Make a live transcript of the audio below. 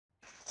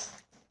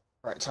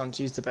Right, time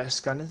to use the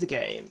best gun of the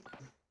game.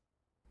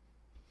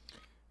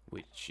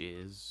 Which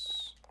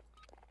is...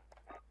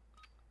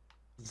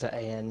 The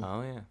AN.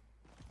 Oh, yeah.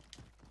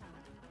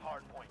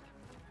 Hardpoint.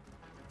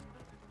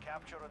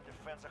 Capture and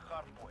defend the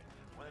hardpoint.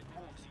 When it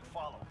moves, you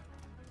follow.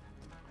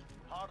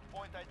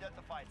 Hardpoint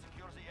identified.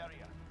 Secure the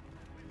area.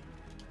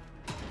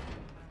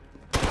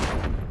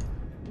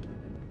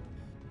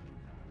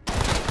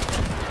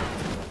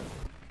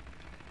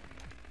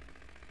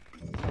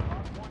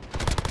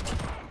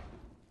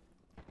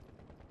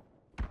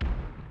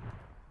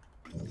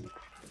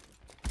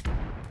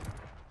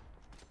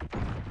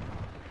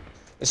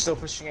 They're still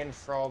pushing in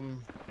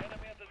from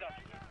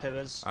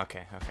pillars.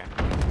 Okay, okay.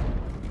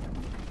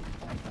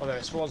 Although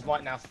its walls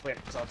might now flip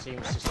because our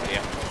team's just like,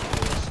 Yeah.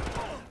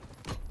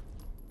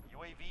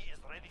 UAV is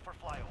ready for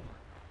flyover.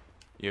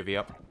 UV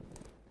up.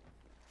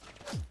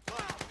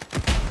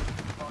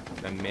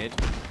 Then mid.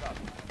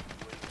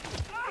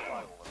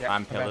 yeah, And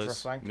I'm going for a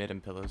pillars. flank. Mid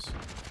and pillars.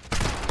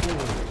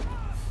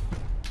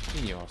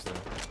 In yours though.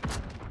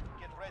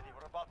 Get ready.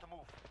 We're about to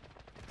move.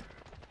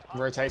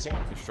 Rotating.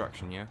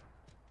 Construction, yeah.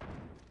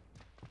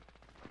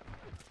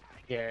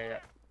 Yeah.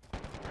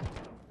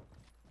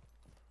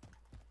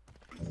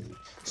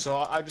 So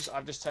I've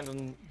just turned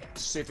on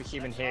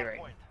superhuman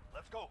hearing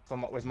Let's go.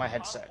 with my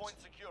headset,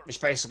 Hardpoint secured. which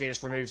basically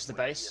just removes the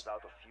bass, Is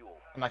out of fuel.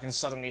 and I can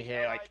suddenly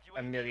hear like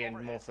a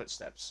million more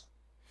footsteps.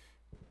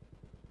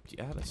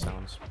 Yeah, that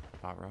sounds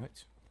about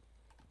right.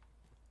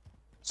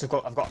 So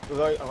I've got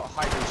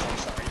high boost on,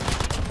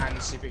 sorry,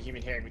 and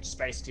superhuman hearing, which is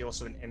basically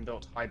also an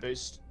inbuilt high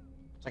boost,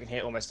 so I can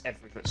hear almost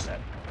every footstep.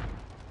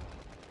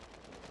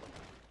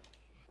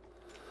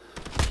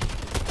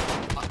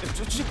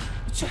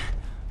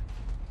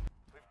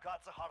 We've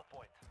got the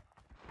hardpoint.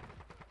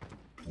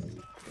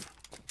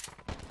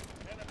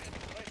 Enemy in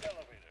the right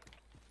elevator.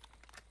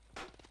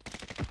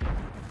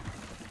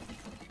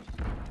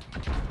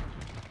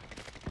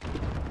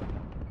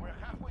 We're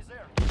halfway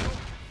there.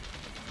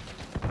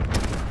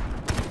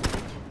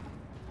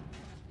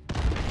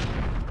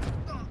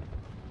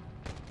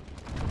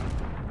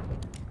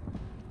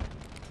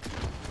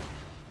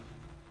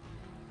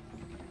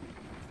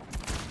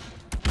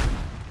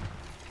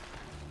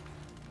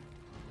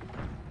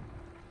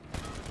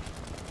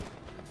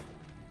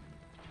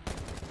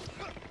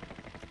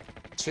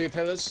 Two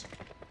pillars.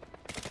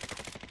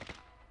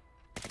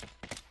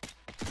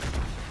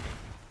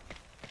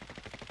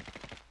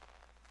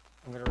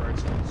 I'm gonna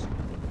rotate.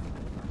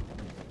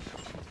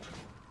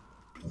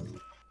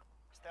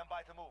 Stand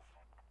by to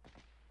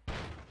move.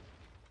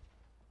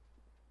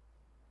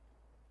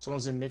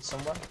 Someone's in mid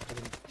somewhere.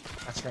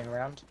 Battering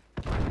around.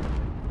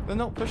 They're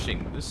not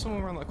pushing. There's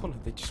someone around that corner.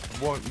 They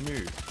just won't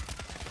move.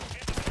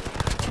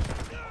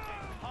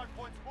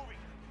 Hardpoint's moving.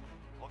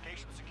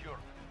 Location secured.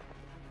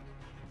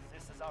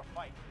 This is our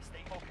fight. Stay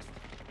focused.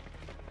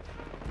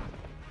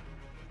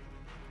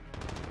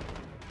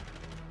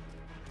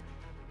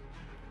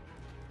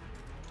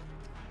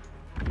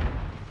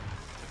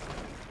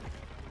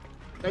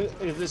 There's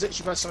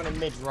literally someone in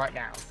mid right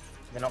now.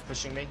 They're not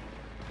pushing me.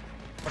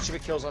 Watch if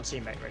it kills our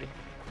teammate, ready?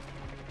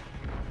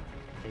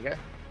 There you go.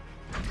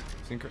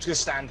 Just gonna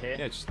stand here.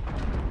 Yeah, just...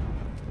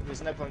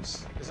 There's no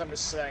point. There's no point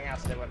slowing out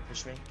if they won't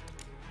push me.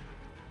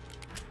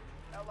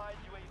 Allied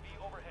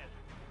UAV overhead.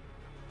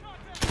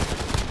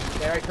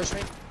 They already pushed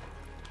me.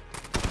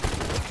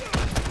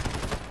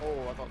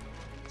 Oh, I got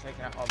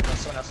taken out. Oh, there's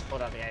someone else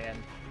pulled out the AN.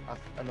 I've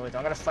annoyed them.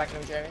 I'm gonna flank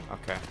them, Jamie.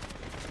 Okay.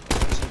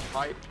 Some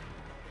fight.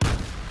 Stand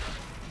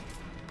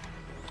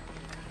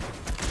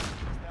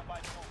by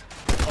to move.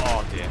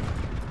 Oh dear.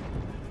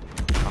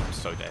 I'm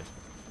so dead.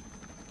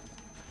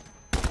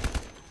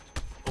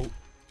 Oh.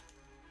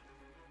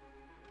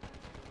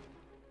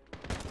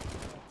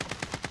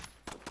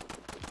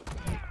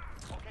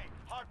 Okay,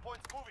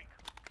 hardpoint's moving.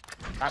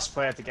 Last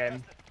player of the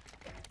game.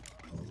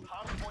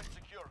 Hardpoint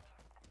secured.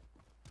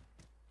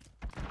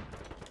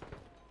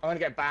 I'm gonna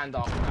get banned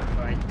after that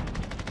fight.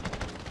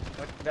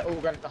 Like, they're all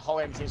going. The whole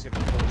aim team's gonna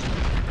be killed.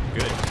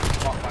 Good.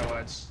 Mark my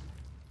words.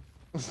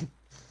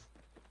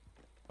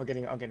 I'm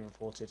getting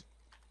reported.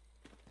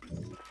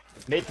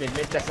 Mid,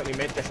 definitely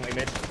mid.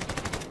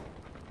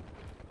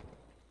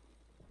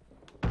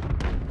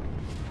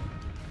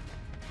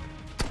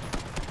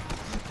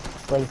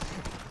 Well,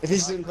 if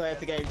this isn't play of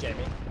the game,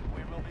 Jamie,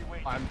 We will be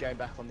waiting. I'm going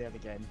back on the other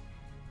game.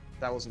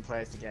 That wasn't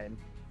play of the game.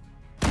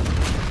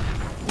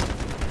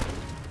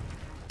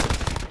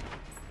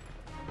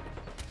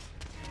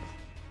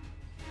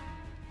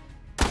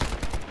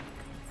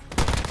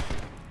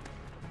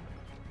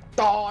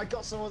 Oh, I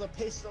got someone with a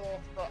pistol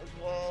off that as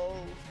well.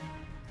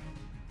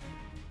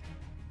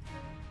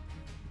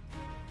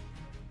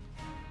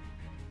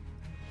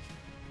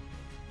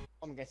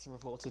 I'm getting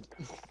reported.